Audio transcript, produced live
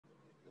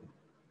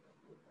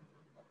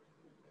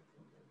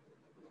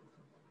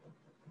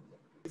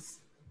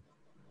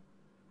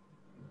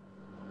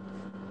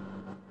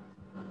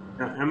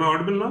Am I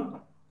audible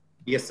now?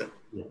 Yes, sir.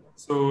 Yeah.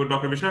 So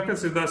Dr. Vishaka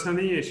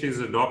Siddhasani, she's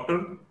a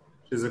doctor,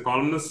 she's a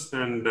columnist,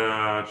 and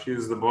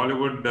she's the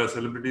Bollywood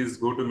celebrity's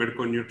go-to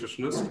medical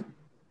nutritionist.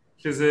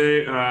 She has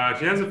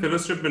a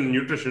fellowship in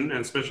nutrition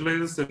and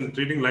specializes in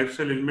treating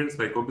lifestyle ailments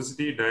like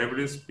obesity,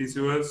 diabetes,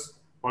 PCOS,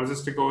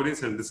 polycystic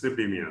ovaries, and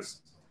dyslipidemias,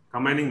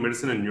 combining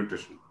medicine and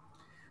nutrition.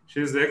 She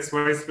is the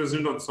ex-vice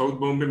president of South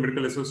Bombay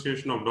Medical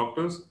Association of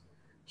Doctors.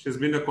 She has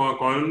been a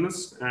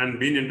columnist and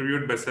been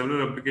interviewed by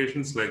several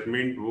publications like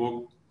Mint,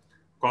 Vogue,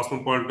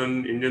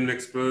 Cosmopolitan, Indian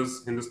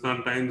Express,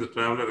 Hindustan Times, The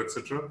Traveler,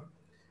 etc.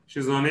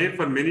 She's on air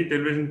for many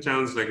television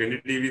channels like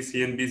NDTV,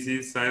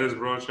 CNBC, Cyrus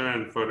Brosha,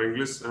 and for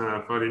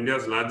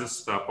India's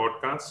largest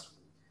podcast.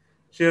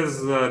 She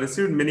has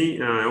received many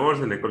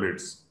awards and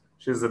accolades.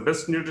 She is the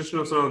Best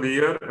Nutritionist of the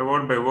Year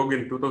award by Vogue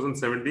in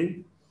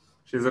 2017.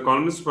 She is a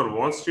columnist for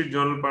Wall Street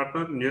Journal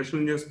Partner,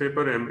 National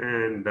Newspaper,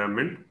 and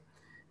Mint.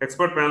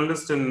 Expert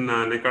panelist in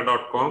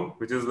Nika.com,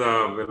 which is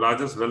the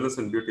largest wellness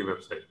and beauty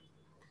website.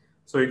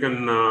 So you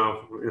can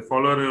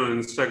follow her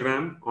on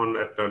Instagram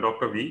at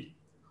Doctorvee.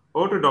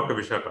 Over to Dr.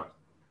 Vishaka.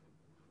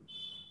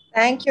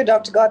 Thank you,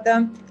 Dr.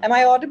 Gautam. Am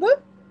I audible?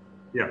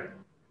 Yeah.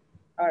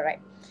 All right.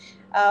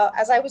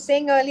 As I was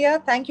saying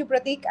earlier, thank you,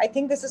 Pratik. I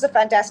think this is a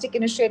fantastic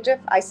initiative.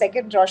 I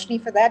second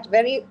Roshni for that.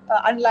 Very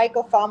unlike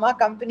a pharma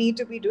company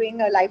to be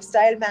doing a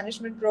lifestyle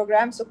management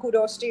program. So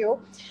kudos to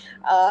you.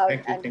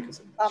 Thank you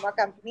so much. Pharma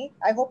company.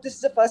 I hope this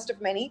is the first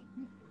of many.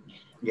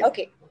 Yeah.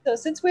 Okay. So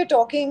since we're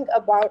talking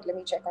about, let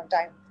me check on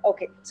time.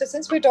 Okay. So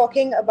since we're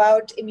talking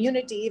about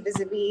immunity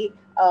vis-a-vis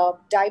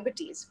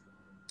diabetes,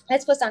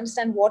 let's first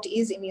understand what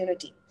is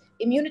immunity.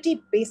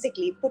 Immunity,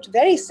 basically, put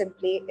very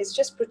simply, is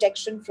just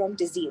protection from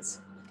disease.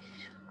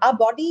 Our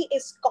body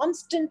is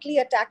constantly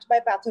attacked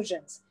by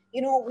pathogens.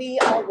 You know, we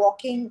are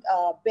walking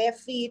bare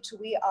feet,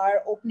 we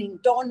are opening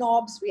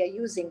doorknobs, we are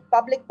using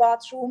public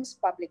bathrooms,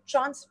 public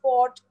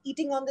transport,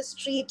 eating on the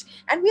street,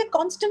 and we are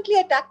constantly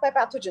attacked by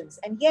pathogens.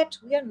 And yet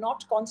we are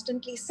not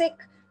constantly sick.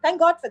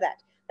 Thank God for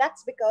that.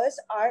 That's because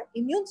our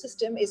immune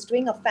system is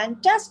doing a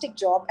fantastic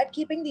job at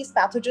keeping these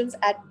pathogens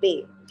at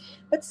bay.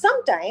 But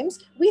sometimes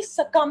we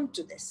succumb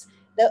to this.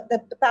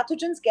 The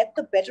pathogens get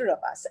the better of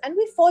us and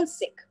we fall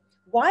sick.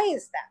 Why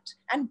is that?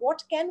 And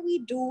what can we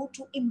do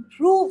to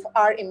improve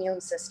our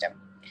immune system?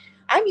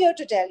 I'm here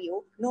to tell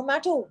you, no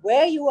matter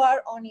where you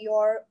are on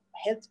your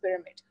health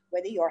pyramid,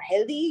 whether you're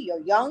healthy,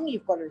 you're young,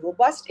 you've got a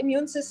robust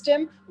immune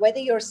system, whether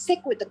you're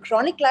sick with a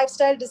chronic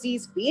lifestyle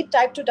disease, be it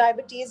type 2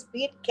 diabetes,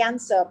 be it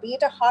cancer, be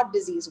it a heart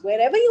disease,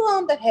 wherever you are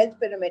on the health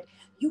pyramid,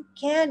 you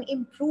can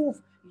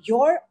improve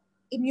your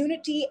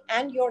immunity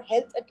and your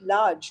health at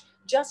large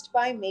just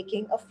by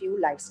making a few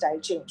lifestyle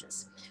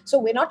changes. So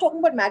we're not talking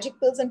about magic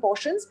pills and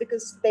potions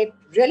because they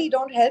really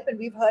don't help, and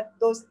we've heard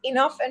those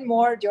enough and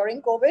more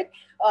during COVID.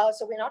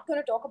 So we're not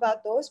going to talk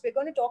about those. We're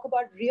going to talk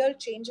about real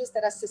changes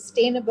that are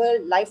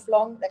sustainable,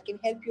 lifelong, that can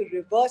help you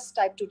reverse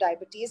type 2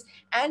 diabetes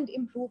and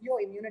improve your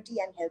immunity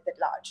and health at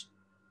large.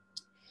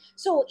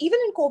 So even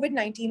in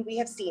COVID-19, we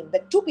have seen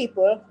that two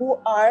people who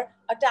are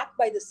attacked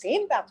by the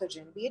same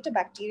pathogen, be it a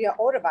bacteria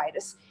or a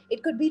virus,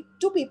 it could be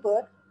two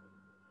people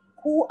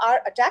who are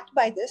attacked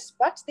by this,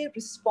 but they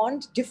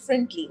respond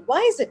differently.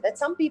 Why is it that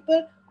some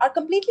people are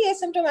completely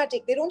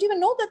asymptomatic? They don't even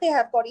know that they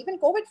have got even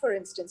COVID, for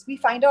instance. We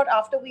find out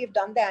after we have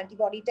done the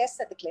antibody tests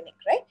at the clinic,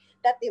 right?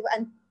 That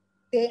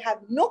they have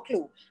no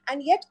clue.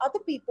 And yet other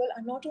people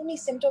are not only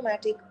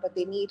symptomatic, but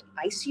they need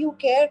ICU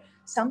care.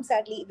 Some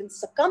sadly even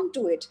succumb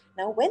to it.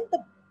 Now, when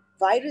the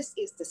virus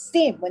is the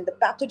same, when the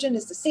pathogen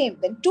is the same,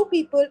 then two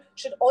people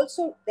should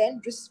also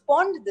then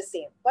respond the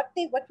same, but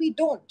we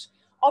don't.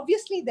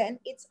 Obviously, then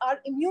it's our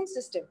immune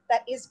system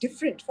that is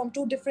different from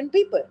two different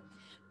people.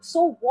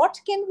 So what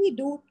can we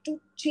do to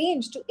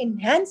change, to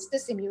enhance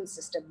this immune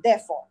system?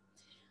 Therefore,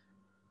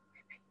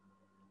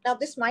 now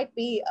this might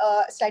be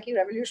a slightly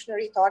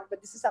revolutionary thought, but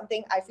this is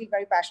something I feel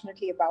very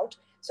passionately about.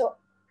 So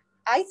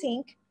I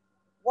think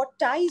what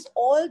ties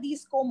all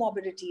these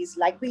comorbidities,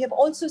 like we have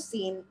also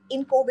seen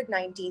in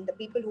COVID-19, the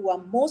people who are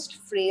most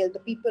frail, the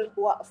people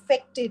who are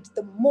affected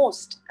the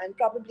most, and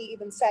probably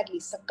even sadly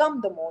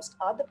succumb the most,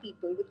 are the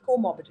people with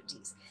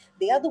comorbidities.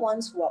 They are the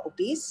ones who are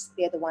obese.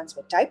 They are the ones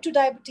with type 2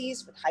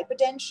 diabetes, with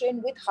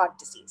hypertension, with heart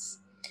disease.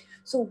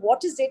 So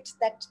what is it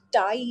that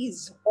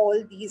ties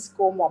all these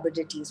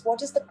comorbidities?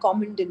 What is the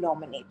common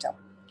denominator?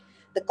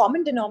 The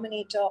common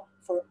denominator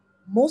for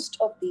most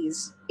of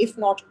these, if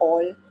not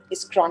all,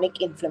 is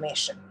chronic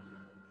inflammation.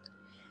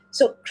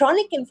 So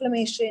chronic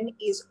inflammation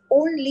is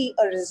only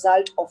a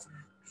result of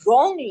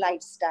wrong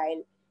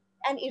lifestyle,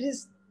 and it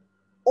is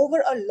over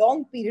a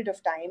long period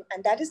of time,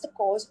 and that is the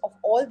cause of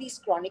all these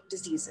chronic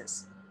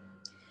diseases.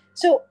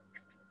 So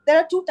there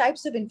are two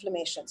types of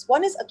inflammations.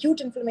 One is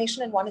acute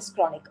inflammation and one is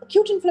chronic.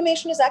 Acute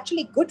inflammation is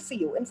actually good for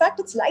you. In fact,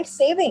 it's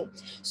life-saving.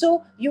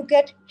 So you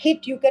get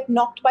hit, you get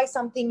knocked by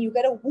something, you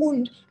get a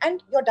wound,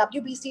 and your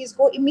WBCs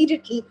go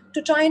immediately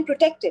to try and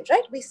protect it,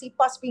 right? We see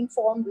pus being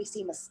formed, we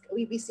see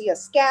a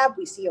scab,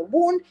 we see a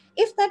wound.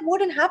 If that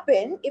wouldn't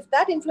happen, if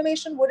that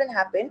inflammation wouldn't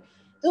happen,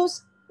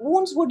 those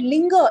wounds would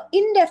linger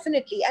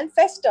indefinitely and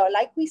fester,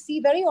 like we see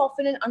very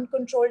often in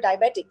uncontrolled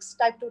diabetics,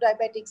 type 2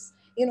 diabetics,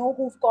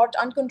 who've got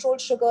uncontrolled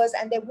sugars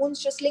and their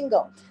wounds just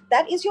linger.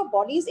 That is your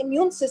body's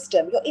immune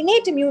system, your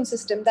innate immune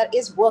system that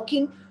is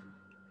working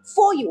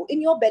for you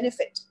in your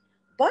benefit.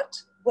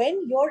 But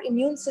when your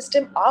immune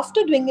system,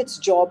 after doing its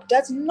job,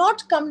 does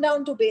not come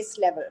down to base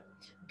level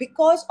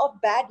because of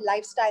bad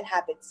lifestyle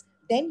habits,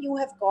 then you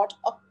have got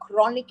a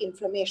chronic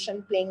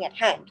inflammation playing at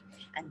hand.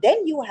 And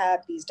then you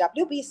have these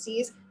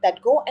WBCs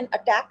that go and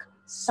attack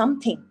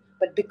something.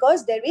 But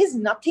because there is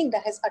nothing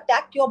that has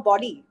attacked your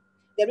body,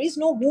 there is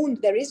no wound,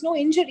 there is no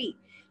injury,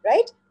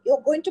 right?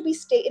 You're going to be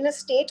in a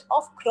state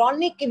of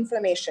chronic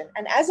inflammation.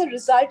 And as a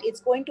result, it's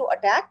going to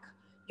attack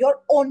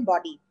your own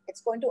body.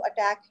 It's going to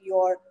attack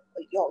your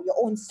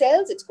own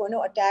cells. It's going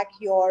to attack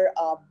your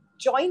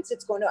joints.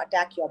 It's going to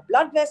attack your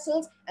blood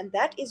vessels. And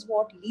that is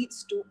what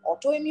leads to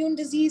autoimmune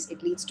disease.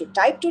 It leads to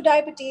type 2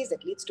 diabetes.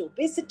 It leads to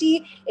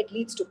obesity. It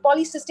leads to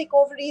polycystic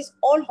ovaries,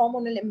 all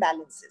hormonal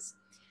imbalances.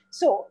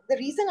 So the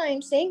reason I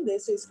am saying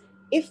this is,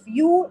 if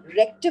you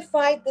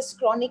rectify this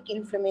chronic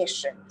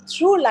inflammation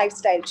through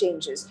lifestyle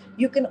changes,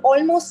 you can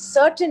almost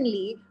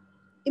certainly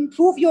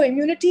improve your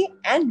immunity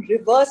and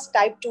reverse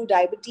type 2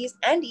 diabetes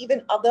and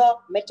even other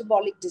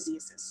metabolic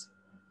diseases.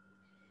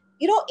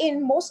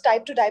 In most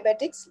type 2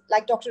 diabetics,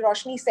 like Dr.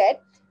 Roshni said,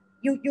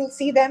 you'll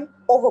see them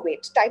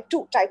overweight. Type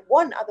 2, type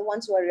 1 are the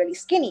ones who are really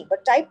skinny,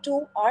 but type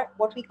 2 are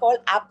what we call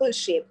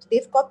apple-shaped.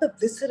 They've got the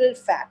visceral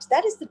fat.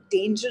 That is the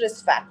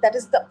dangerous fat. That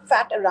is the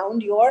fat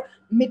around your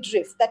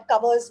midriff that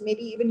covers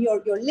maybe even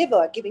your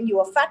liver, giving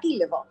you a fatty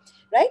liver,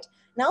 right?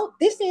 Now,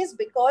 this is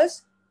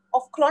because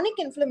of chronic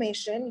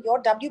inflammation.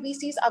 Your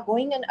WBCs are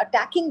going and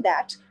attacking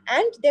that,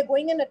 and they're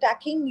going and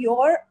attacking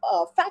your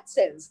fat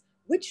cells,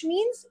 which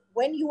means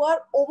when you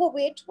are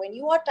overweight, when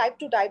you are type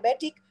 2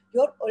 diabetic,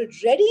 you're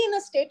already in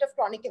a state of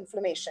chronic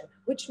inflammation,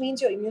 which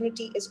means your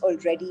immunity is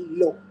already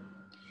low,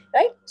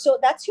 right? So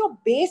that's your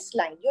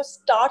baseline. You're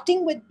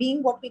starting with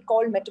being what we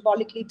call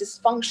metabolically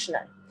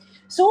dysfunctional.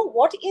 So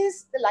what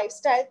is the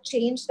lifestyle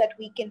change that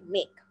we can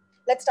make?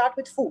 Let's start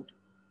with food.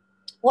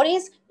 What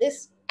is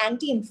this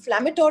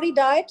anti-inflammatory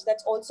diet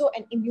that's also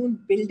an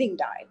immune-building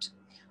diet?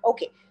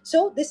 Okay,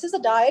 so this is a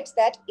diet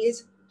that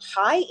is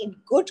high in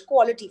good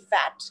quality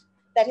fat,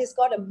 that has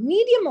got a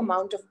medium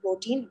amount of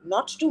protein,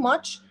 not too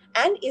much,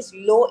 and is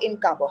low in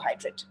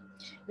carbohydrate.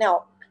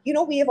 Now,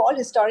 we have all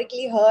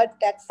historically heard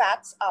that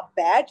fats are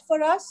bad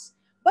for us,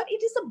 but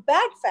it is the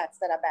bad fats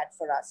that are bad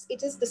for us.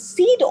 It is the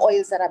seed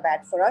oils that are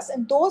bad for us,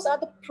 and those are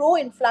the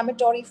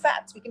pro-inflammatory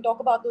fats. We can talk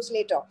about those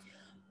later.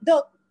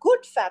 The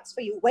good fats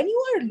for you, when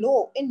you are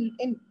low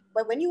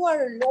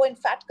in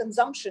fat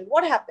consumption,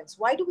 what happens?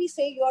 Why do I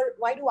say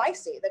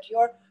that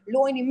you're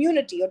low in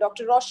immunity? Or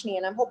Dr. Roshni,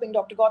 and I'm hoping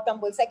Dr.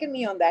 Gautam will second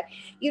me on that,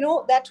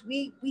 that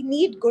we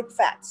need good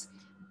fats.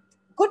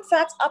 Good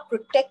fats are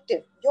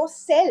protective. Your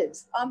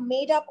cells are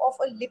made up of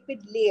a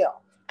lipid layer,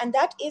 and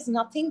that is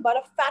nothing but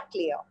a fat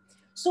layer.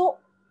 So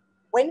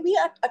when we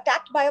are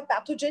attacked by a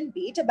pathogen,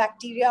 be it a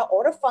bacteria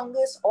or a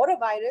fungus or a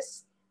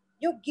virus,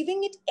 you're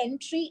giving it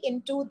entry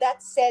into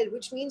that cell,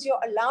 which means you're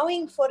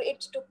allowing for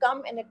it to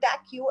come and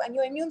attack you, and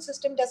your immune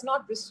system does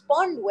not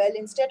respond well.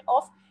 Instead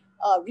of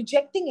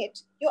rejecting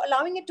it, you're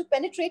allowing it to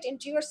penetrate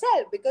into your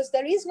cell because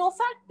there is no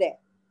fat there.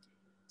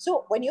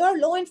 So when you're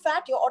low in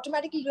fat, you're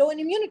automatically low in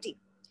immunity.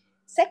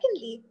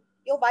 Secondly,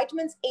 your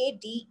vitamins A,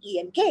 D, E,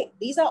 and K.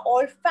 These are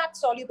all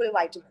fat-soluble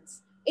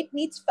vitamins. It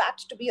needs fat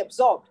to be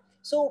absorbed.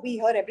 So we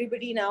hear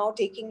everybody now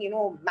taking,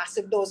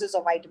 massive doses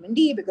of vitamin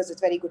D because it's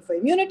very good for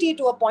immunity.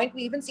 To a point,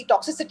 we even see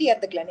toxicity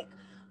at the clinic.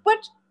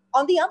 But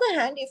on the other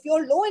hand, if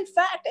you're low in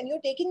fat and you're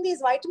taking these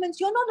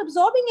vitamins, you're not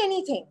absorbing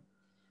anything.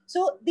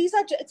 So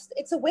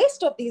it's a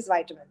waste of these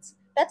vitamins.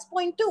 That's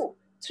point 2.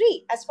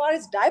 3, as far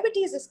as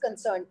diabetes is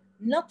concerned,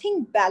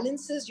 nothing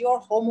balances your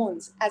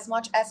hormones as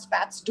much as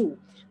fats do,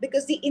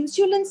 because the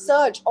insulin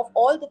surge of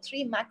all the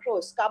 3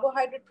 macros,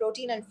 carbohydrate,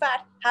 protein, and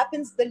fat,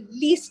 happens the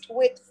least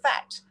with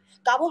fat.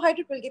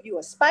 Carbohydrate will give you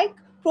a spike.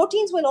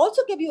 Proteins will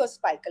also give you a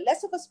spike,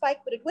 less of a spike,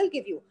 but it will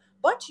give you.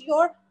 But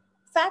your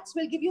fats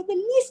will give you the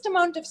least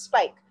amount of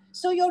spike.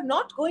 So you're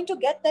not going to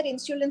get that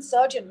insulin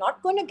surge. You're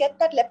not going to get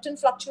that leptin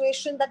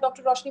fluctuation that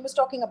Dr. Roshni was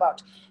talking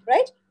about,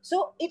 right?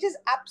 So it is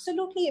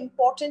absolutely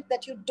important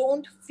that you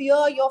don't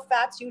fear your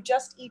fats. You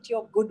just eat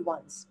your good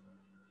ones.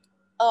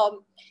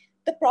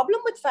 The problem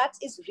with fats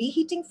is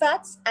reheating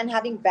fats and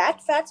having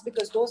bad fats,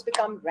 because those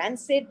become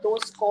rancid,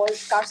 those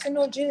cause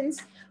carcinogens,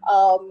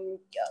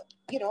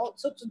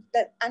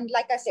 and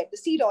like I said, the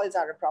seed oils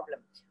are a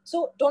problem.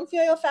 So don't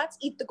fear your fats,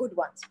 eat the good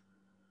ones.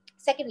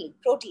 Secondly,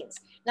 proteins.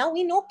 Now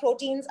we know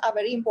proteins are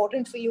very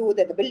important for you.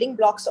 They're the building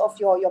blocks of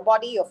your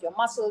body, of your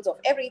muscles, of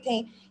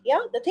everything.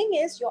 Yeah, the thing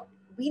is,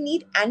 we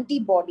need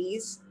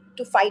antibodies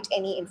to fight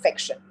any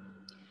infection.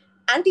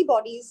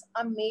 Antibodies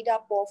are made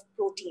up of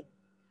protein.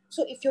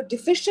 So if you're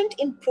deficient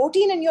in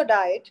protein in your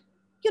diet,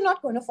 you're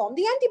not going to form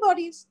the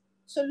antibodies.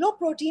 So low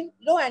protein,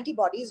 low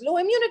antibodies, low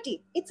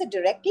immunity. It's a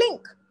direct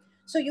link.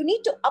 So you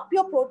need to up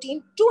your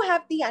protein to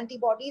have the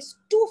antibodies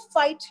to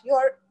fight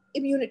your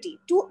immunity,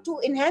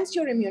 to enhance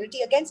your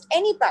immunity against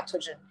any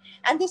pathogen.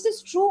 And this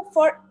is true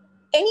for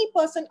any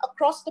person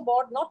across the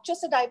board, not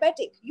just a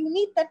diabetic. You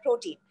need that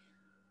protein.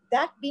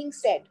 That being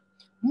said,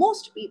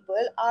 most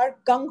people are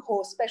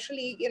gung-ho,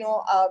 especially,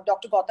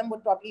 Dr. Gautam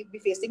would probably be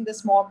facing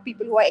this more.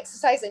 People who are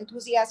exercise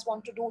enthusiasts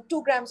want to do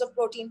 2 grams of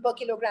protein per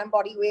kilogram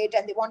body weight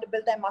and they want to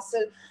build their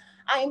muscle.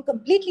 I am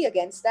completely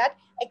against that.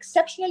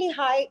 Exceptionally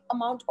high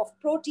amount of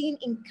protein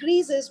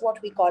increases what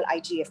we call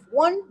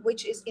IGF-1,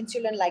 which is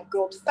insulin-like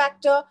growth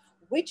factor,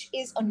 which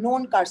is a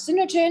known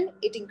carcinogen.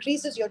 It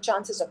increases your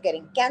chances of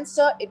getting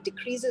cancer. It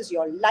decreases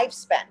your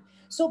lifespan.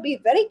 So be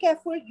very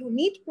careful. You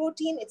need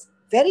protein. It's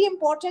very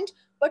important,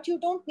 but you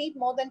don't need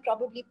more than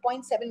probably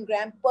 0.7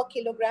 gram per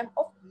kilogram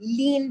of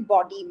lean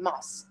body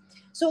mass.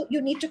 So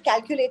you need to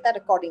calculate that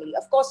accordingly.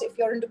 Of course, if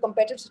you're into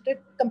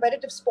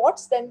competitive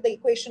sports, then the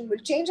equation will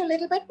change a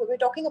little bit. But we're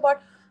talking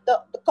about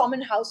the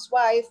common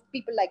housewife,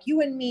 people like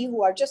you and me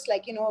who are just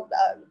like,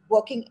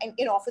 working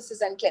in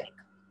offices and clinic.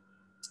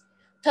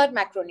 Third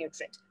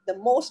macronutrient, the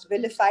most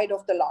vilified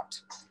of the lot,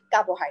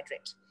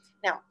 carbohydrate.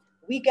 Now,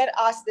 we get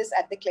asked this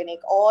at the clinic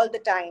all the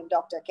time,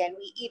 doctor, can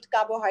we eat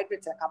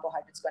carbohydrates? Are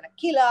carbohydrates going to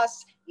kill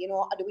us?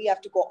 Do we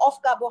have to go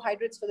off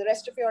carbohydrates for the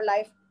rest of your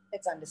life?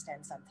 Let's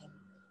understand something.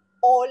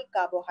 All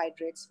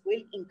carbohydrates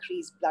will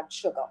increase blood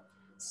sugar.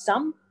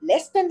 Some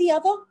less than the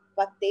other,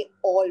 but they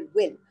all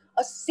will.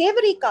 A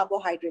savory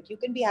carbohydrate, you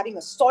can be having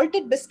a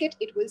salted biscuit,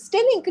 it will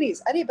still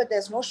increase. But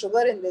there's no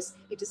sugar in this.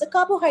 It is a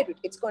carbohydrate.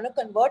 It's going to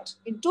convert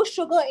into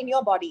sugar in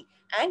your body,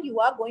 and you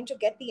are going to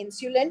get the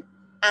insulin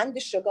and the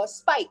sugar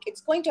spike.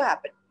 It's going to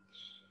happen.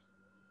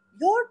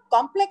 Your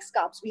complex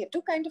carbs, we have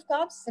 2 kinds of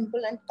carbs,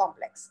 simple and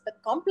complex. The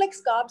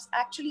complex carbs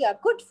actually are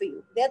good for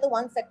you. They're the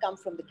ones that come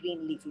from the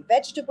green leafy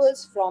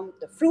vegetables, from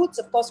the fruits.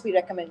 Of course, we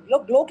recommend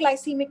low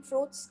glycemic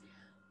fruits.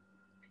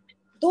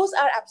 Those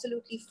are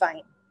absolutely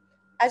fine,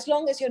 as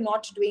long as you're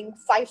not doing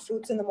 5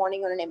 fruits in the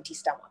morning on an empty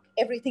stomach.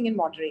 Everything in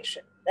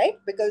moderation, right?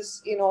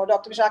 Because,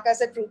 Dr. Vishaka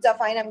said fruits are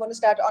fine. I'm going to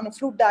start on a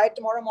fruit diet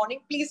tomorrow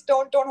morning. Please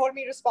don't hold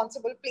me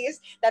responsible,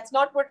 please. That's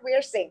not what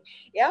we're saying.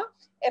 Yeah.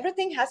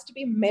 Everything has to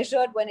be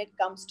measured when it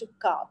comes to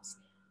carbs.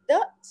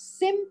 The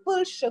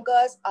simple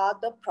sugars are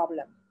the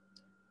problem.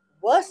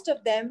 Worst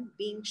of them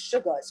being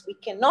sugars. We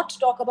cannot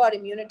talk about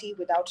immunity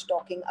without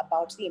talking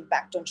about the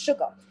impact on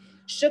sugar.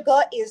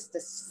 Sugar is the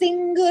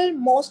single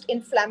most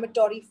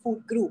inflammatory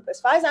food group. As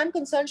far as I'm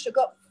concerned,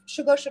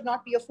 sugar should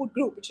not be a food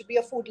group. It should be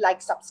a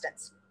food-like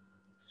substance.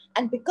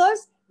 And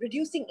because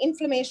reducing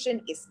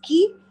inflammation is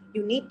key,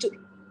 you need to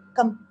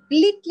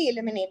completely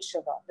eliminate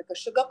sugar, because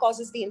sugar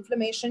causes the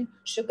inflammation.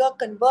 Sugar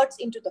converts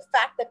into the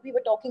fat that we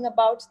were talking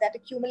about that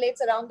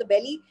accumulates around the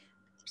belly,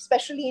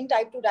 especially in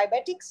type 2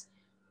 diabetics.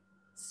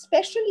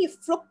 Especially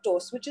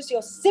fructose, which is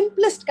your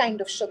simplest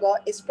kind of sugar,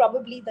 is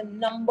probably the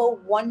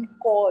 #1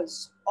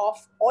 cause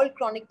of all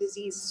chronic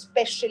disease,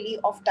 especially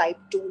of type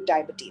 2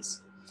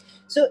 diabetes.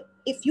 So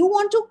if you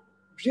want to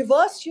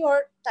reverse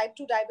your type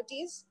 2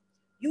 diabetes,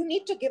 you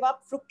need to give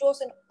up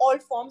fructose in all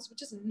forms,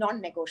 which is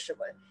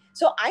non-negotiable.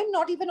 So I'm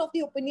not even of the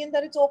opinion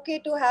that it's okay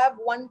to have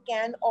 1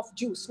 can of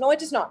juice. No,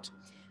 it is not.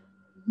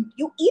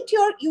 You eat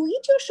your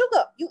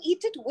sugar, you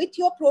eat it with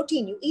your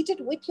protein, you eat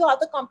it with your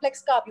other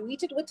complex carb, you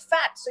eat it with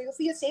fat, so you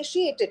feel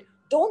satiated.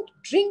 Don't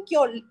drink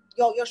your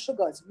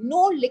sugars.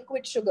 No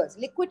liquid sugars.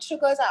 Liquid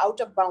sugars are out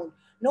of bound.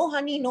 No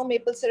honey, no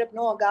maple syrup,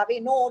 no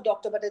agave. No,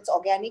 doctor, but it's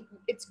organic.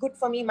 It's good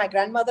for me. My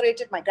grandmother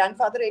ate it. My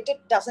grandfather ate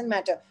it. Doesn't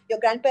matter. Your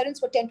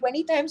grandparents were 10,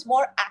 20 times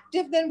more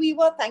active than we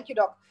were. Thank you,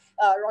 Doc.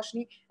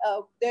 Roshni,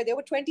 they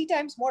were 20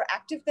 times more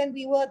active than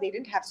we were. They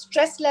didn't have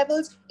stress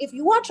levels. If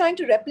you are trying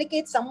to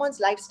replicate someone's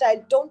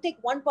lifestyle, don't take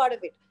one part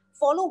of it.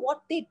 Follow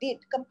what they did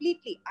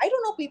completely. I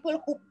don't know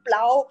people who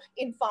plow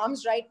in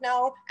farms right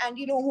now and,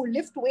 who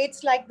lift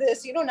weights like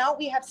this. Now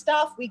we have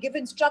staff, we give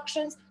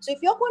instructions. So if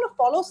you're going to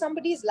follow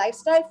somebody's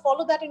lifestyle,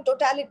 follow that in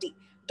totality.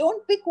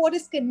 Don't pick what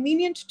is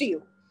convenient to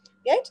you,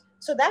 right?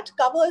 So that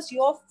covers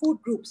your food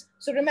groups.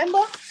 So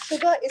remember,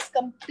 sugar is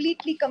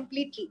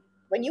completely.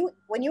 When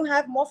you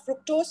have more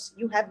fructose,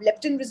 you have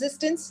leptin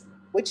resistance,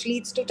 which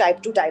leads to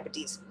type 2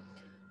 diabetes.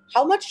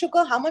 How much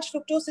sugar, how much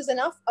fructose is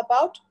enough?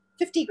 About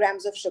 50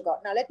 grams of sugar.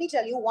 Now, let me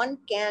tell you, 1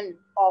 can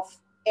of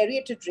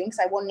aerated drinks,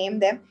 I won't name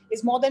them,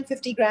 is more than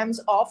 50 grams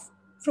of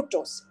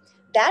fructose.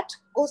 That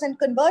goes and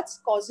converts,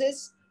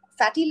 causes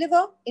fatty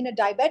liver in a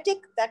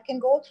diabetic. That can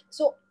go.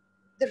 So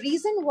the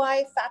reason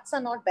why fats are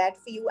not bad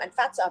for you and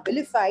fats are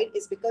vilified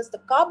is because the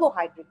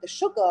carbohydrate, the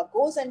sugar,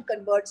 goes and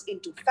converts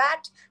into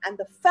fat, and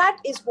the fat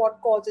is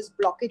what causes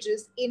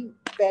blockages in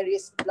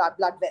various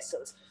blood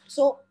vessels.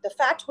 So the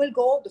fat will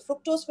go, the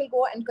fructose will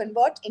go and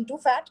convert into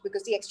fat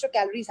because the extra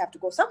calories have to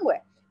go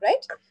somewhere,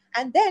 right?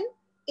 And then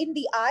in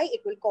the eye, it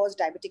will cause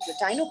diabetic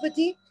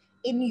retinopathy.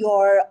 In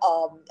your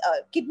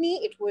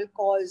kidney, it will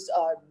cause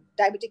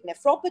diabetic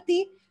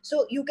nephropathy.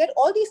 So you get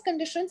all these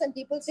conditions and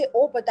people say,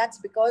 oh, but that's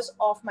because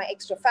of my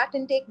extra fat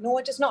intake. No,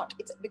 it is not.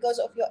 It's because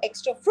of your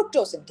extra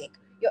fructose intake,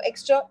 your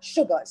extra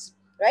sugars,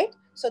 right?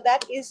 So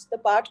that is the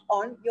part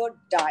on your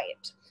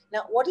diet.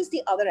 Now, what is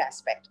the other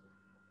aspect?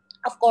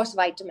 Of course,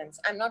 vitamins.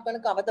 I'm not going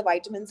to cover the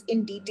vitamins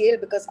in detail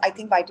because I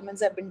think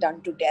vitamins have been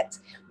done to death.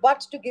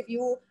 But to give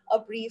you a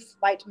brief,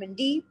 vitamin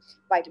D,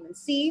 vitamin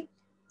C,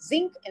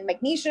 zinc and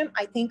magnesium,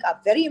 I think are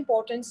very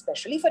important,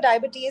 especially for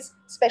diabetes,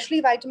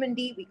 especially vitamin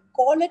D. We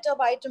call it a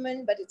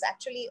vitamin, but it's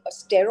actually a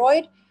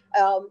steroid.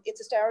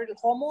 It's a steroidal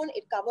hormone.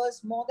 It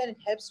covers more than, it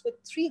helps with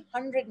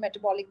 300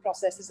 metabolic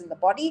processes in the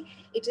body.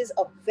 It is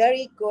a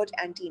very good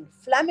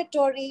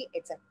anti-inflammatory.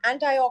 It's an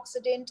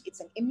antioxidant.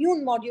 It's an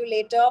immune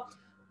modulator.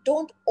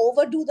 Don't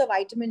overdo the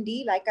vitamin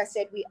D. Like I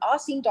said, we are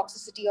seeing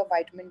toxicity of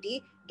vitamin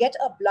D. Get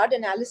a blood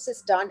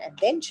analysis done and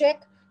then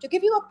check. To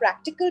give you a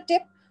practical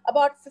tip,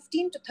 about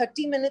 15 to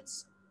 30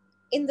 minutes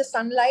in the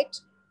sunlight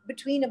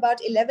between about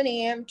 11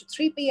 a.m. to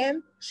 3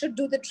 p.m. should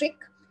do the trick.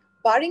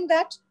 Barring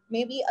that,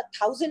 maybe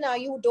 1,000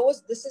 IU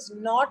dose. This is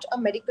not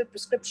a medical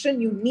prescription.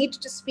 You need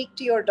to speak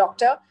to your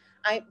doctor.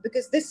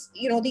 Because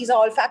these are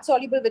all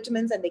fat-soluble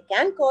vitamins and they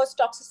can cause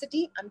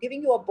toxicity. I'm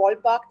giving you a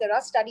ballpark. There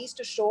are studies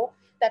to show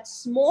that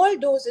small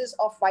doses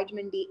of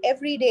vitamin D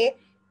every day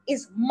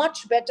is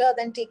much better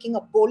than taking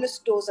a bolus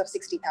dose of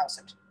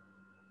 60,000.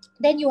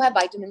 Then you have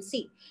vitamin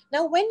C.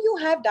 Now, when you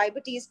have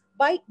diabetes,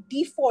 by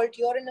default,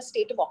 you're in a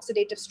state of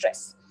oxidative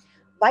stress.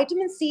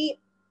 Vitamin C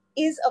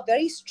is a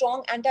very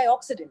strong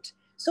antioxidant.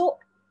 So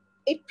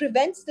it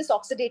prevents this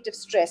oxidative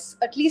stress,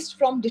 at least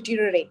from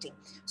deteriorating.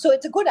 So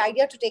it's a good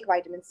idea to take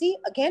vitamin C,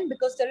 again,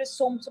 because there is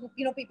some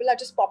people are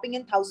just popping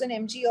in 1,000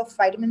 mg of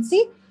vitamin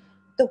C.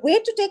 The way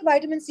to take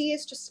vitamin C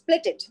is to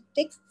split it.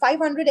 Take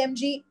 500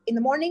 mg in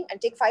the morning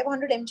and take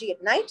 500 mg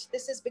at night.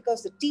 This is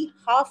because the T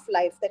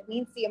half-life, that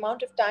means the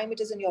amount of time it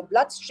is in your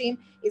bloodstream,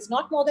 is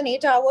not more than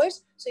 8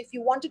 hours. So if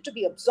you want it to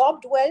be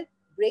absorbed well,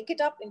 break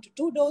it up into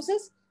 2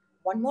 doses.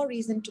 One more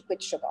reason to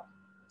quit sugar.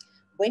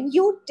 When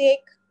you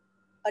take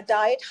a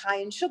diet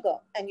high in sugar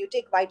and you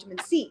take vitamin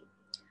C,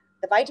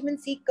 the vitamin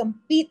C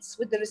competes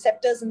with the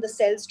receptors in the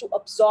cells to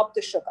absorb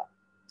the sugar.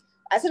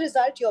 As a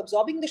result, you're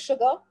absorbing the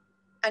sugar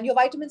and your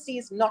vitamin C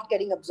is not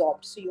getting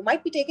absorbed. So you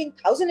might be taking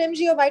 1,000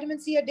 mg of vitamin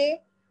C a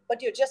day,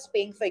 but you're just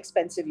paying for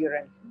expensive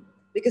urine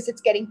because it's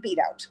getting peed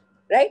out,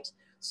 right?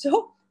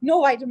 So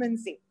no vitamin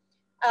C.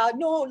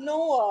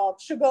 No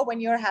sugar when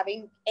you're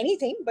having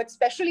anything, but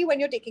especially when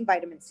you're taking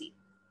vitamin C.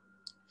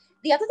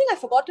 The other thing I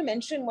forgot to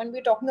mention when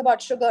we're talking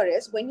about sugar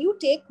is when you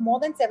take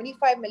more than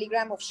 75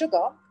 milligram of sugar,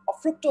 or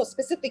fructose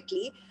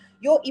specifically,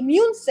 your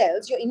immune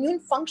cells, your immune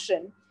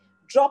function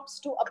drops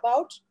to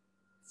about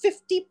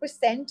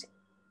 50%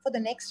 for the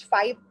next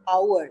 5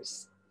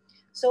 hours.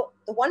 So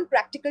the one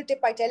practical tip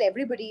I tell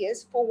everybody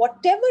is, for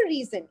whatever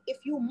reason, if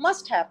you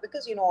must have,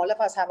 because all of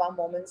us have our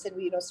moments and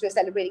we're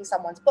celebrating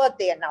someone's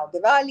birthday and now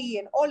Diwali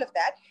and all of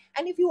that.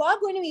 And if you are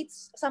going to eat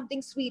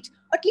something sweet,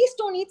 at least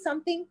don't eat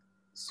something.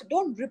 So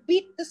don't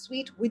repeat the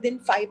sweet within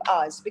 5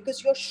 hours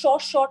because you're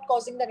short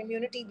causing that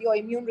immunity, your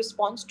immune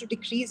response to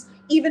decrease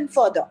even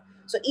further.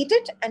 So eat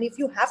it. And if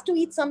you have to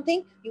eat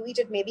something, you eat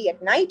it maybe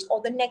at night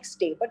or the next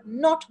day, but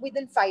not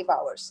within 5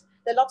 hours.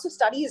 There are lots of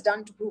studies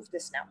done to prove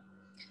this now.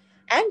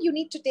 And you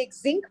need to take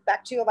zinc,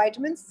 back to your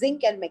vitamins,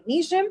 zinc and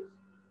magnesium.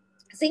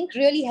 Zinc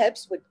really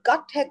helps with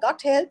gut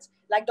health.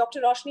 Like Dr.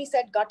 Roshni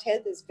said, gut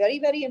health is very,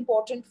 very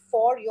important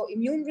for your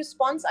immune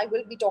response. I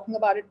will be talking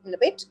about it in a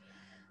bit.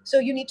 So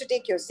you need to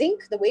take your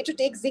zinc. The way to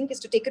take zinc is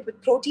to take it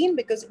with protein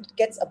because it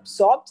gets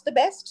absorbed the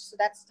best. So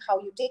that's how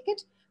you take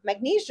it.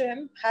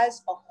 Magnesium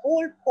has a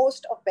whole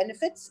host of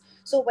benefits.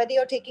 So whether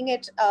you're taking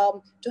it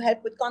to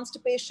help with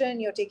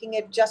constipation, you're taking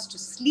it just to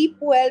sleep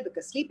well,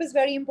 because sleep is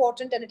very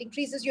important and it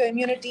increases your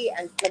immunity,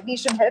 and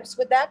magnesium helps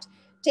with that.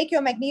 Take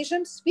your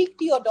magnesium, speak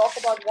to your doc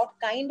about what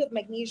kind of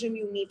magnesium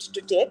you need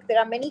to take. There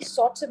are many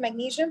sorts of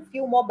magnesium,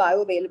 few more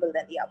bioavailable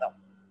than the other.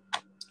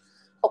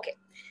 Okay.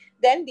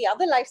 Then the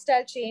other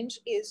lifestyle change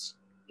is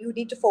you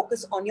need to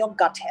focus on your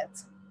gut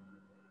health.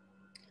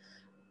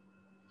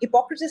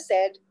 Hippocrates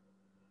said,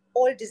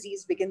 all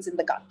disease begins in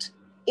the gut.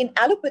 In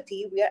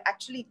allopathy, we are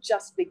actually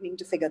just beginning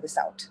to figure this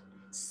out.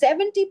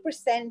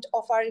 70%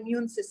 of our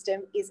immune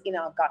system is in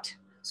our gut.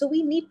 So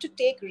we need to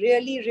take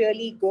really,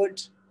 really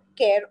good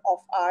care of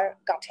our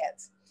gut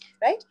health,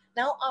 right?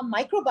 Now, our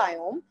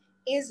microbiome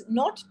is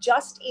not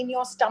just in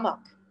your stomach.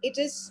 It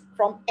is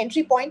from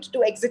entry point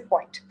to exit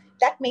point.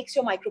 That makes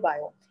your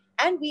microbiome.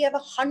 And we have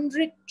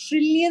 100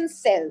 trillion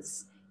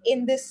cells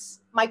in this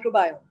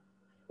microbiome,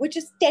 which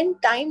is 10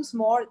 times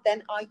more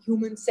than our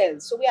human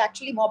cells. So we're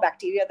actually more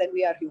bacteria than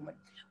we are human.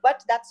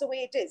 But that's the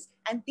way it is.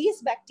 And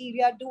these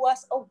bacteria do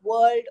us a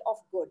world of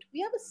good.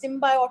 We have a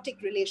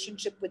symbiotic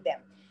relationship with them.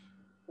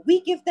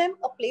 We give them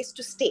a place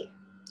to stay.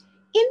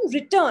 In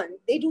return,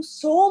 they do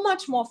so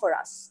much more for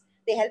us.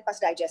 They help us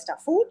digest our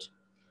food.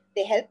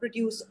 They help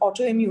reduce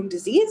autoimmune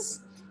disease.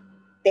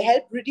 They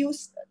help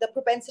reduce the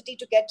propensity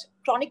to get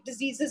chronic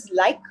diseases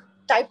like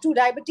type 2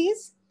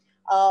 diabetes,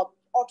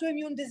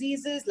 autoimmune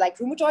diseases like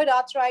rheumatoid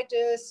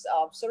arthritis,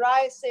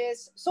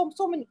 psoriasis, so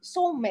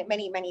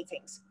many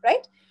things,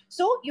 right?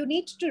 So you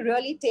need to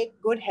really take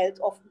good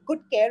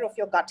care of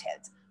your gut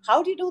health.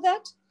 How do you do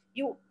that?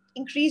 You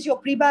increase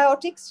your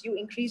prebiotics, you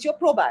increase your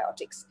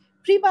probiotics.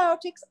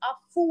 Prebiotics are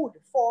food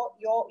for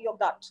your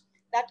gut.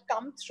 that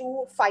come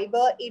through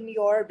fiber in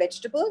your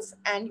vegetables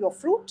and your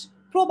fruit.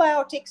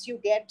 Probiotics you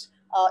get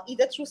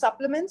either through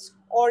supplements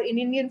or in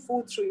Indian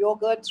food through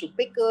yogurt, through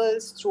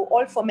pickles, through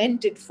all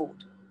fermented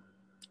food.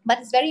 But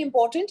it's very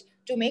important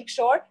to make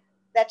sure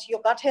that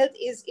your gut health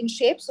is in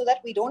shape so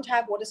that we don't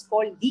have what is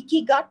called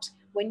leaky gut.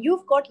 When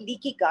you've got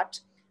leaky gut,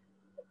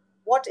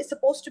 what is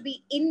supposed to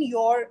be in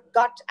your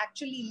gut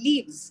actually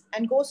leaves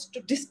and goes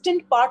to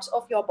distant parts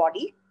of your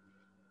body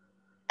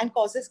and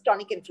causes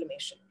chronic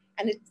inflammation.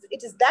 And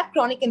it is that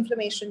chronic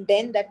inflammation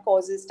then that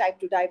causes type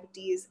 2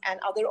 diabetes and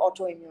other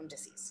autoimmune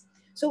disease.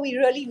 So we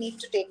really need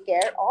to take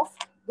care of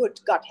good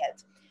gut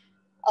health.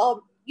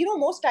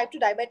 Most type 2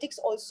 diabetics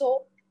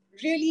also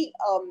really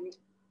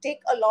take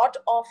a lot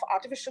of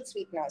artificial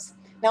sweeteners.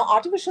 Now,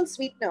 artificial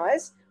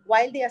sweeteners,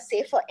 while they are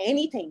safer,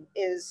 anything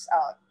is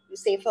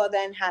safer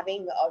than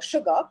having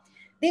sugar,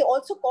 they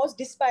also cause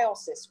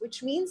dysbiosis,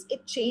 which means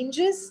it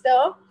changes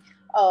the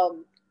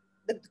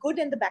good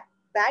and the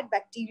bad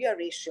bacteria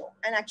ratio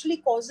and actually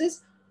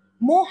causes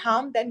more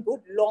harm than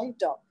good long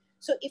term.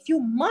 So if you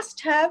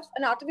must have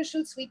an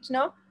artificial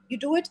sweetener, you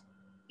do it,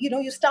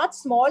 you start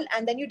small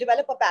and then you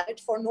develop a palate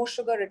for no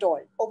sugar at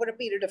all over a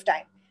period of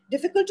time.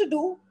 Difficult to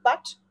do,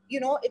 but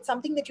it's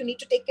something that you need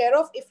to take care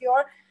of. If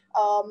you're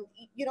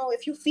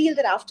if you feel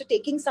that after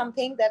taking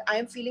something that I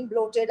am feeling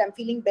bloated, I'm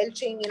feeling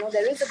belching,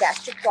 there is a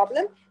gastric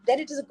problem, then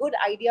it is a good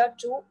idea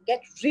to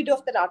get rid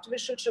of that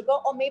artificial sugar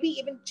or maybe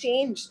even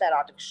change that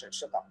artificial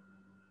sugar.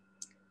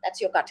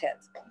 That's your gut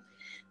health.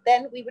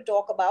 Then we would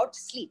talk about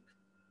sleep.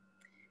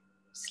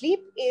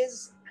 Sleep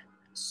is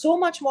so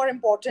much more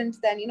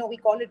important than, we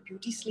call it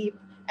beauty sleep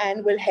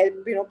and will help,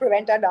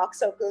 prevent our dark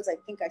circles. I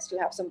think I still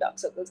have some dark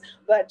circles,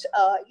 but,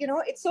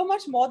 it's so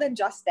much more than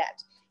just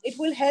that. It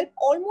will help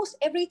almost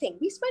everything.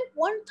 We spend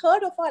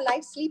 1/3 of our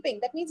life sleeping.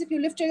 That means if you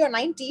live till you're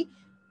 90,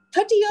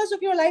 30 years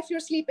of your life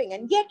you're sleeping.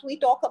 And yet we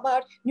talk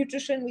about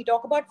nutrition, we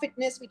talk about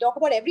fitness, we talk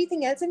about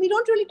everything else, and we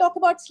don't really talk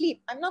about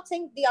sleep. I'm not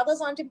saying the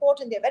others aren't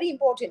important. They're very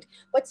important,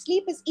 but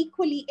sleep is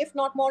equally, if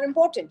not more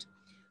important.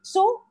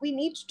 So we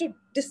need to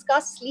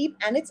discuss sleep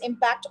and its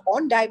impact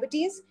on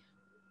diabetes,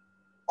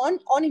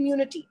 on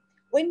immunity.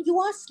 When you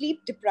are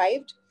sleep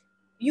deprived,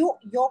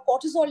 your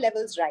cortisol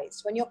levels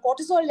rise. When your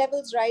cortisol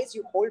levels rise,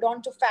 you hold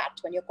on to fat.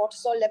 When your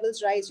cortisol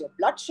levels rise, your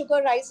blood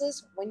sugar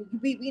rises. When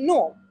we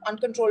know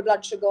uncontrolled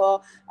blood sugar,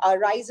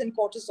 rise in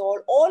cortisol,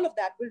 all of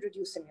that will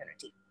reduce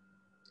immunity.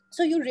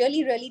 So you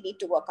really, really need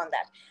to work on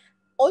that.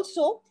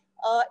 Also,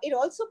 it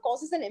also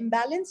causes an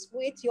imbalance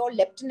with your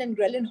leptin and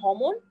ghrelin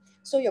hormone.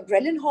 So your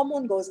ghrelin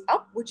hormone goes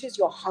up, which is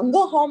your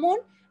hunger hormone,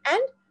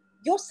 and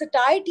your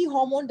satiety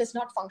hormone does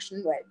not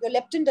function well. Your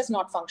leptin does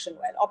not function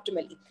well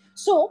optimally.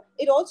 So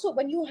it also,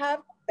 when you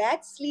have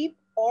bad sleep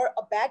or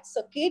a bad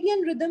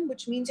circadian rhythm,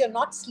 which means you're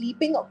not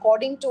sleeping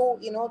according to,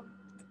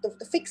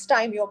 the fixed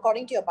time, you're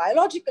according to your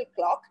biological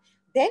clock,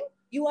 then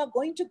you are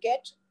going to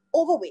get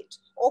overweight.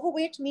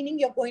 Overweight meaning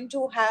you're going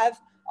to have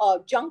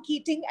junk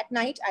eating at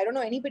night. I don't know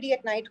anybody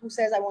at night who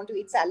says, I want to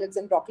eat salads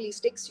and broccoli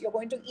sticks. You're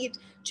going to eat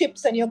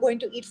chips and you're going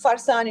to eat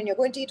farsan and you're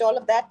going to eat all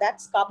of that.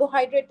 That's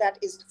carbohydrate. That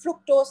is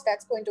fructose.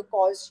 That's going to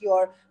cause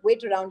your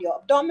weight around your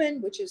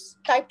abdomen, which is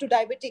type 2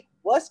 diabetic,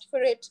 worst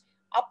for it.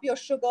 Up your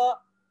sugar,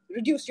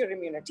 reduce your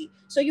immunity.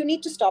 So you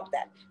need to stop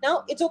that.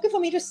 Now, it's okay for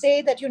me to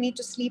say that you need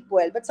to sleep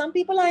well, but some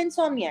people are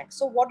insomniac.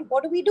 So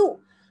what do we do?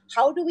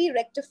 How do we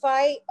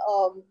rectify,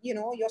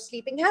 your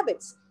sleeping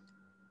habits?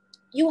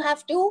 You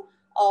have to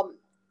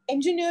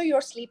engineer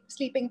your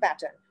sleeping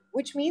pattern,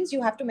 which means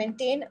you have to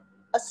maintain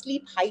a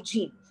sleep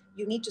hygiene.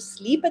 You need to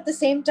sleep at the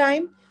same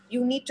time.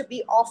 You need to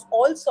be off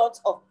all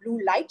sorts of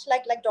blue light,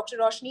 like Dr.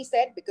 Roshni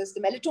said, because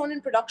the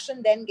melatonin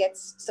production then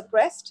gets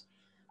suppressed.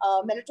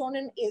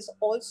 Melatonin is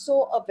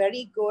also a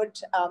very good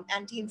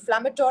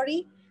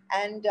anti-inflammatory,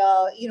 and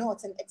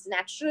it's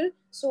natural.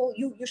 So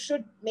you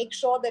should make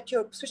sure that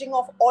you're switching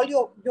off all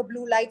your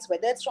blue lights,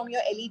 whether it's from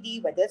your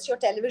LED, whether it's your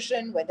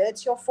television, whether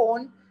it's your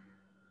phone.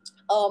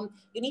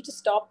 You need to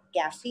stop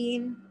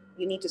caffeine.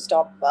 You need to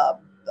stop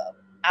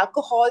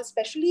alcohol,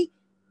 especially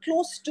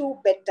close to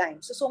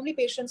bedtime. So many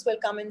patients will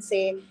come and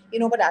say,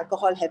 but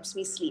alcohol helps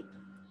me sleep.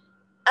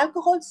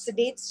 Alcohol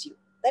sedates you.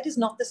 That is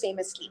not the same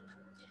as sleep.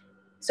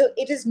 So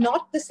it is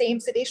not the same.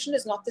 Sedation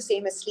is not the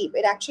same as sleep.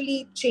 It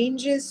actually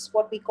changes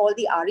what we call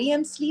the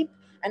REM sleep.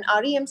 And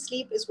REM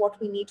sleep is what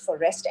we need for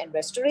rest and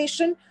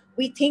restoration.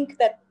 We think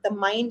that the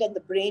mind and the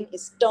brain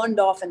is turned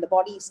off and the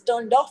body is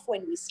turned off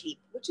when we sleep,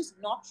 which is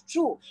not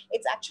true.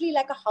 It's actually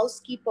like a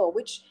housekeeper,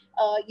 which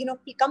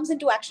comes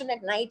into action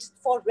at night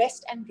for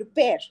rest and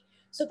repair.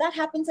 So that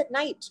happens at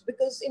night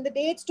because in the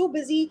day it's too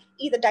busy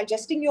either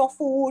digesting your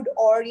food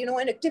or, in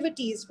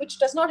activities, which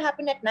does not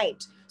happen at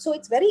night. So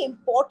it's very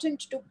important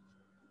to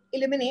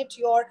eliminate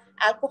your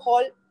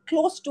alcohol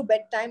close to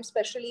bedtime,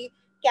 especially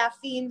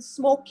caffeine,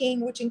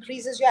 smoking, which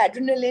increases your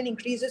adrenaline,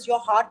 increases your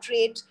heart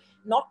rate,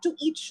 not to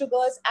eat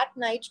sugars at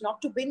night,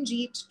 not to binge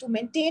eat, to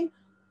maintain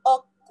a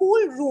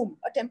cool room,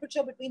 a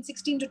temperature between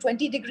 16 to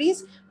 20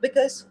 degrees,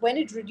 because when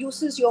it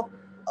reduces your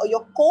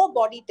core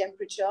body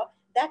temperature,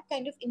 that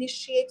kind of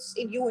initiates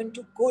you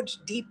into good,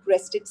 deep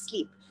rested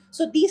sleep.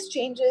 So these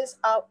changes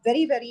are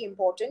very, very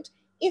important.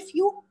 If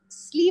you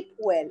sleep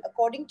well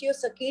according to your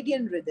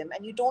circadian rhythm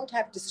and you don't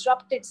have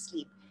disrupted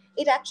sleep,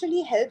 it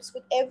actually helps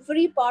with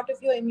every part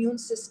of your immune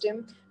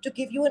system to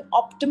give you an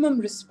optimum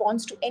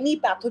response to any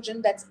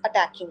pathogen that's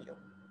attacking you.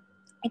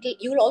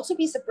 You'll also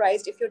be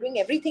surprised if you're doing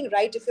everything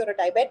right if you're a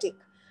diabetic.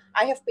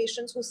 I have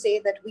patients who say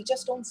that we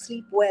just don't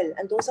sleep well,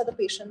 and those are the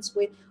patients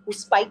who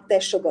spike their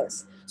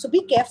sugars. So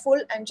be careful,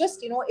 and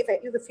just,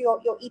 if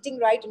you're eating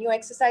right and you're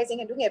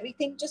exercising and doing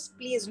everything, just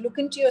please look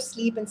into your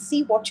sleep and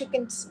see what you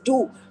can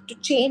do to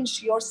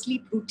change your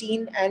sleep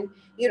routine and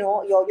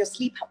your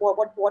sleep,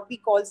 what we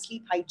call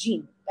sleep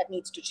hygiene, that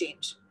needs to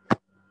change.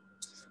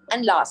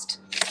 And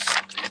last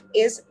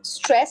is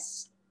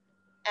stress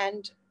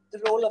and the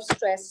role of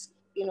stress.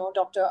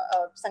 Dr.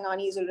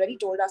 Sangani has already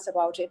told us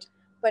about it,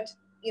 but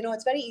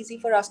it's very easy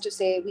for us to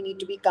say we need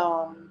to be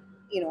calm,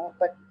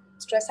 but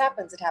stress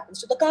happens. It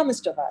happens to the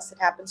calmest of us. It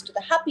happens to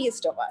the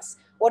happiest of us.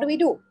 What do we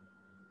do?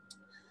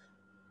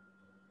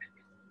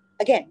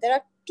 Again, there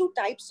are two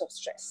types of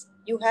stress.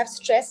 You have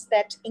stress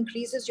that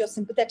increases your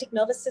sympathetic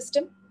nervous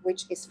system,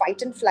 which is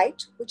fight and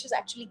flight, which is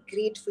actually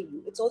great for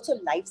you. It's also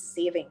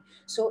life-saving.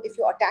 So if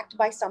you're attacked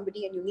by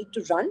somebody and you need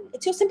to run,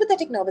 it's your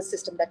sympathetic nervous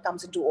system that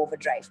comes into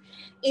overdrive.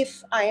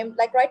 If I am,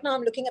 like right now,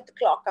 I'm looking at the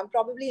clock, I'm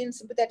probably in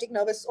sympathetic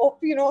nervous,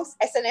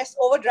 SNS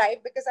overdrive,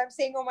 because I'm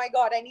saying, oh my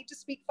God, I need to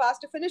speak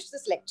fast to finish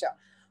this lecture.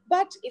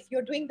 But if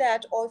you're doing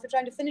that, or if you're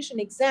trying to finish an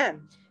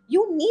exam,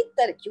 you need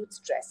that acute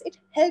stress. It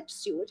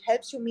helps you. It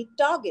helps you meet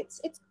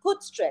targets. It's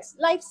good stress,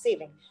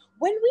 life-saving.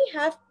 When we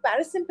have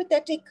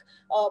parasympathetic,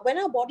 when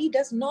our body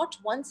does not,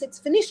 once it's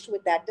finished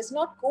with that, does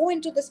not go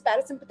into this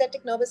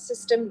parasympathetic nervous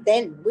system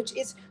then, which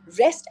is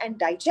rest and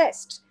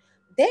digest,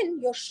 then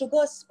your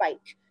sugars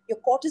spike, your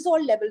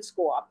cortisol levels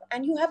go up,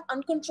 and you have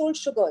uncontrolled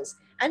sugars.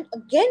 And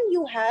again,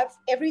 you have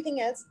everything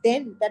else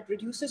then that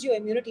reduces your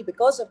immunity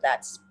because of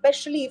that,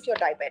 especially if you're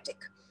diabetic.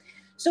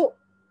 So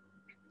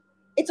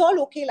it's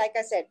all okay, like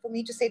I said, for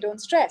me to say don't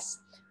stress,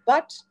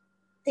 but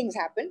things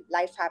happen,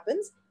 life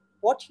happens.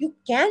 What you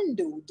can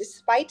do,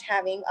 despite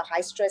having a high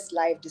stress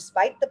life,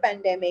 despite the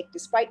pandemic,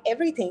 despite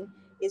everything,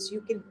 is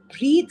you can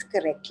breathe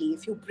correctly.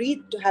 If you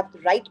breathe to have the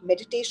right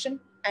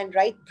meditation and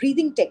right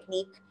breathing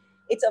technique,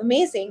 it's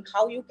amazing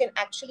how you can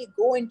actually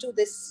go into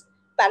this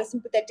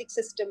parasympathetic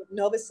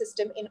nervous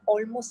system in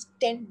almost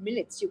 10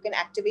 minutes. You can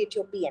activate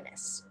your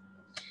PNS.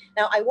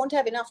 Now, I won't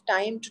have enough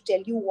time to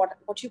tell you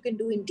what you can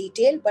do in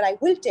detail, but I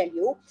will tell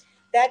you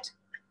that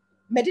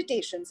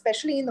meditation,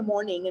 especially in the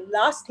morning and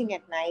last thing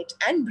at night,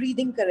 and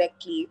breathing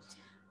correctly.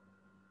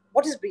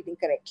 What is breathing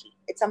correctly?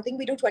 It's something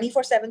we do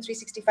 24/7,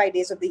 365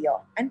 days of the year.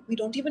 And we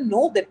don't even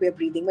know that we're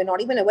breathing. We're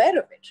not even aware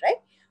of it,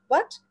 right?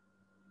 But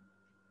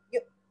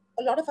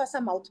a lot of us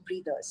are mouth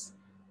breathers.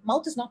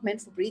 Mouth is not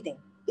meant for breathing.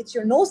 It's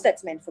your nose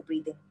that's meant for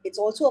breathing. It's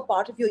also a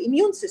part of your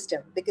immune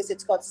system because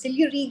it's got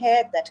ciliary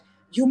hair that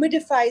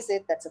humidifies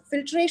it. That's a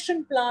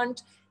filtration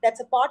plant. That's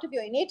a part of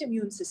your innate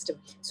immune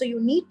system. So you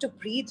need to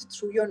breathe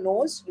through your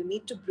nose. You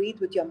need to breathe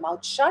with your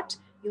mouth shut.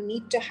 You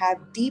need to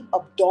have deep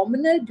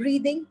abdominal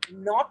breathing,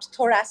 not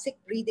thoracic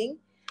breathing.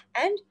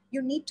 And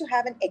you need to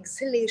have an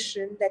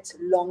exhalation that's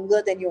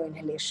longer than your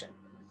inhalation.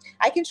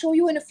 I can show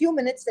you in a few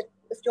minutes that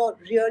if you're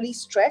really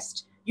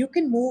stressed, you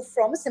can move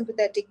from a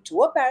sympathetic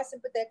to a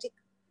parasympathetic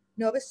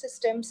nervous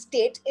system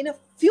state in a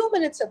few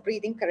minutes of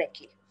breathing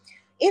correctly.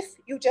 If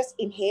you just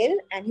inhale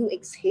and you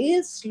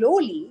exhale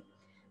slowly,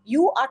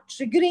 you are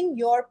triggering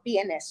your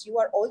PNS. You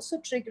are also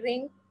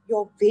triggering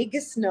your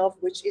vagus nerve,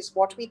 which is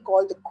what we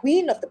call the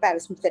queen of the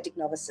parasympathetic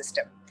nervous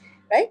system,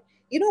 right?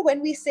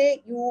 When we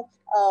say you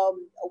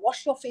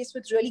wash your face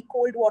with really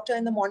cold water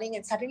in the morning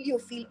and suddenly you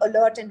feel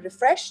alert and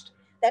refreshed,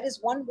 that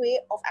is one way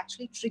of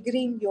actually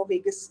triggering your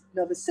vagus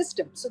nervous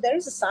system. So there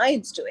is a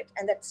science to it,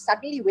 and that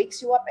suddenly wakes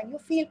you up and you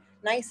feel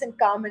nice and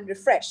calm and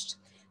refreshed.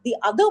 The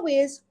other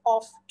ways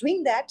of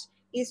doing that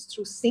is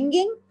through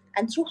singing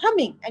and through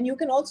humming. And you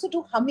can also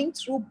do humming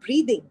through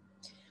breathing.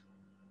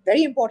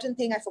 Very important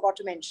thing I forgot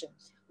to mention.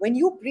 When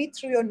you breathe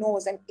through your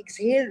nose and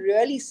exhale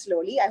really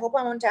slowly, I hope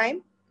I'm on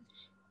time,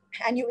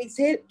 and you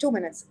exhale 2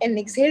 minutes and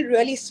exhale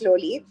really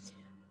slowly,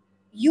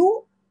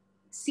 you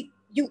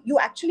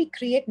actually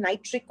create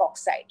nitric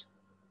oxide.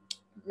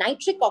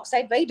 Nitric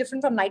oxide, very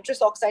different from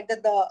nitrous oxide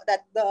that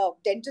the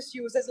dentist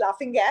uses,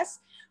 laughing gas.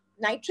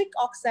 Nitric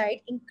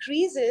oxide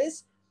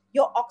increases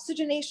your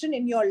oxygenation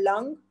in your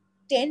lung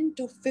 10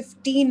 to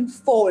 15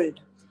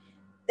 fold.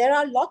 There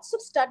are lots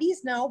of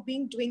studies now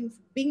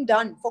being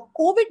done for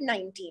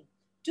COVID-19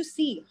 to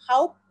see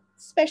how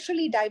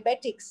especially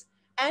diabetics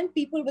and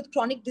people with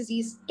chronic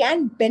disease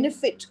can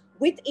benefit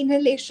with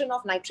inhalation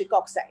of nitric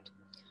oxide.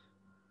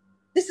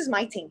 This is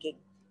my thinking.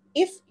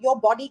 If your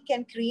body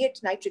can create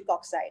nitric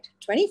oxide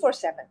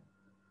 24/7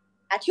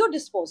 at your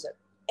disposal,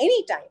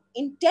 anytime,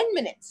 in 10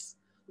 minutes,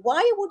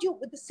 why would you,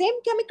 with the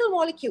same chemical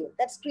molecule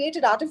that's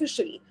created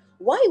artificially,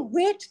 why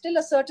wait till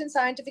a certain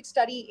scientific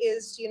study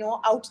is,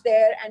 out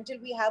there until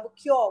we have a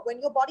cure when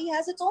your body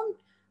has its own,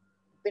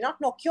 not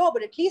no cure,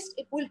 but at least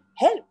it will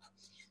help.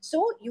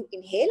 So you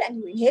inhale and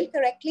you inhale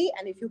correctly.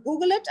 And if you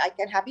Google it, I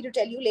can happy to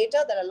tell you later,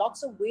 there are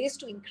lots of ways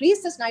to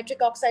increase this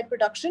nitric oxide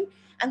production.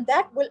 And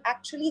that will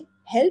actually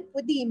help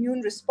with the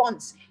immune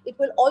response. It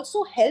will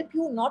also help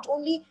you not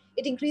only,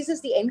 it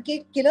increases the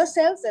NK killer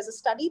cells. There's a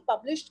study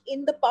published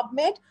in the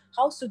PubMed,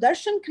 how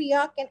Sudarshan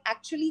Kriya can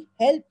actually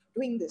help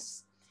doing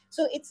this.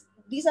 So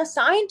these are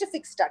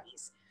scientific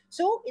studies.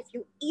 So if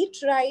you eat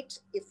right,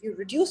 if you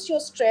reduce your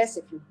stress,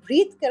 if you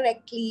breathe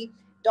correctly,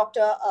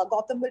 Dr.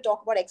 Gautam will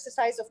talk about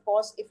exercise, of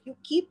course. If you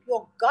keep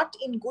your gut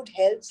in good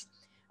health,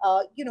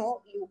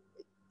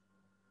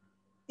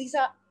 these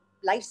are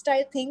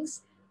lifestyle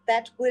things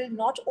that will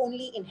not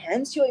only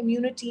enhance your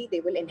immunity,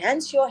 they will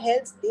enhance your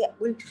health, they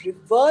will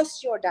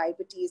reverse your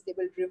diabetes, they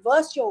will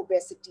reverse your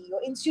obesity,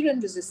 your insulin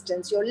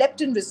resistance, your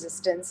leptin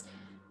resistance,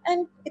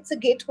 and it's a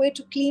gateway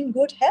to clean,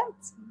 good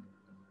health.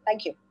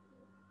 Thank you.